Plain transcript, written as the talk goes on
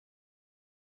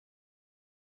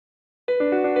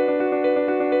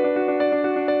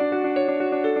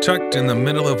Tucked in the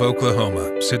middle of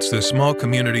Oklahoma sits the small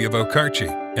community of Okarche,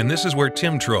 and this is where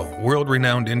Temtrol,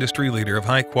 world-renowned industry leader of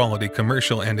high-quality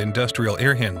commercial and industrial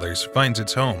air handlers, finds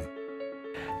its home.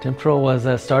 Temtrol was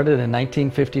started in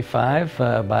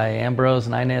 1955 by Ambrose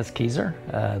and Inez Keyser.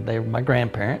 They were my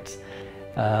grandparents,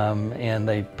 and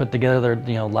they put together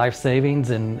their life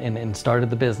savings and started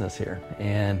the business here.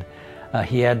 And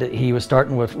he was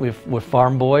starting with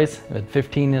farm boys, had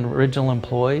 15 original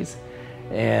employees,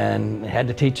 and had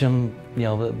to teach them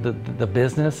the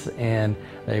business. And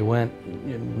they went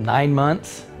 9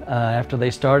 months after they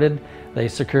started. They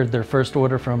secured their first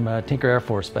order from Tinker Air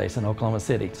Force Base in Oklahoma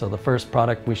City. So the first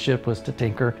product we shipped was to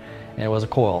Tinker, and it was a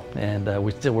coil. And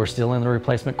we're still in the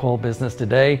replacement coil business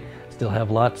today. Still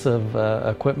have lots of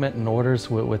equipment and orders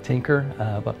with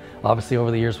Tinker, but obviously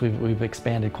over the years we've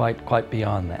expanded quite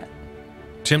beyond that.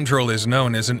 Temtrol is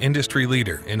known as an industry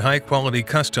leader in high-quality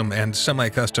custom and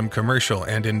semi-custom commercial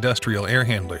and industrial air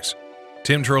handlers.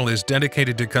 Temtrol is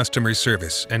dedicated to customer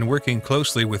service and working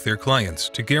closely with their clients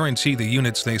to guarantee the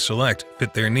units they select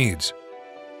fit their needs.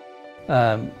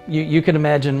 You can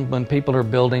imagine when people are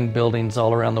building buildings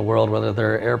all around the world, whether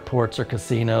they're airports or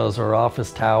casinos or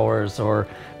office towers or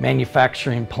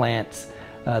manufacturing plants,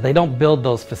 they don't build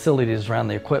those facilities around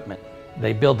the equipment.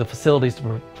 They build the facilities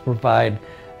to provide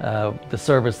the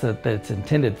service that it's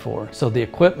intended for. So the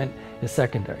equipment is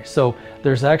secondary. So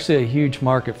there's actually a huge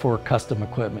market for custom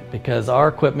equipment because our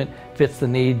equipment fits the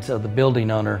needs of the building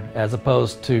owner as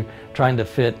opposed to trying to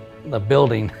fit a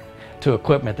building to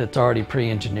equipment that's already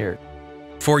pre-engineered.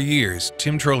 For years,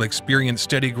 Temtrol experienced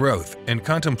steady growth and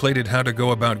contemplated how to go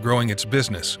about growing its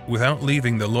business without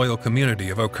leaving the loyal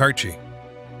community of Okarche.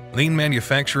 Lean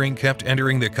manufacturing kept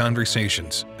entering the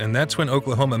conversations, and that's when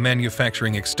Oklahoma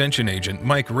manufacturing extension agent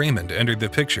Mike Raymond entered the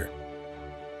picture.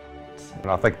 And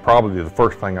I think probably the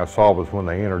first thing I saw was when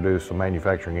they introduced a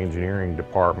manufacturing engineering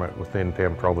department within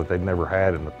Temtrol that they'd never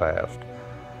had in the past.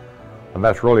 And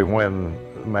that's really when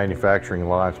the manufacturing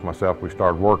alliance, myself, we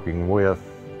started working with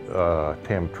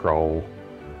Temtrol,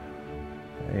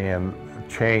 and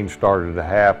change started to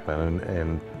happen,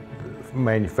 and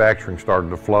manufacturing started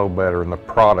to flow better, and the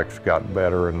products got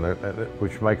better, and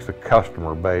which makes the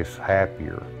customer base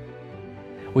happier.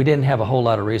 We didn't have a whole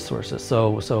lot of resources,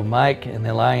 so Mike and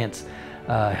the Alliance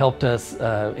helped us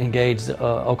engage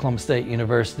Oklahoma State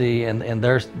University and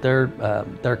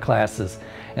their classes,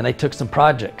 and they took some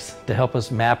projects to help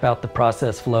us map out the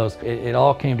process flows. It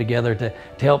all came together to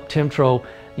help Temtrol,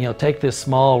 take this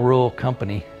small rural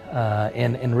company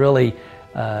and really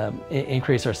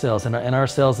increase our sales, and our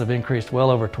sales have increased well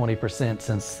over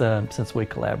 20% since we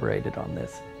collaborated on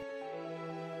this.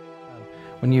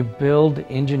 When you build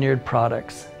engineered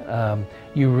products,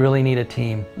 you really need a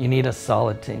team. You need a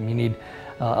solid team. You need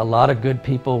a lot of good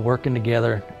people working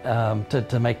together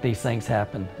to make these things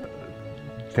happen.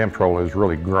 Temtrol has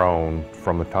really grown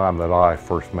from the time that I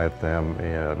first met them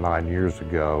 9 years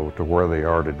ago to where they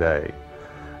are today.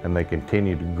 And they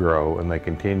continue to grow, and they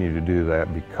continue to do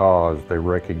that because they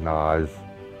recognize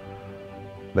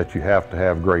that you have to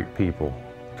have great people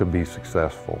to be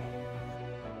successful.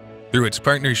 Through its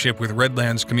partnership with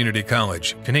Redlands Community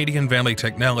College, Canadian Valley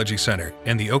Technology Center,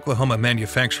 and the Oklahoma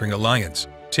Manufacturing Alliance,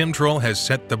 Temtrol has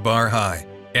set the bar high.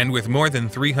 And with more than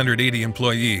 380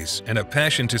 employees and a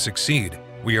passion to succeed,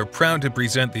 we are proud to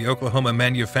present the Oklahoma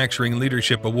Manufacturing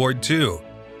Leadership Award to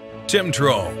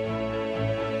Temtrol.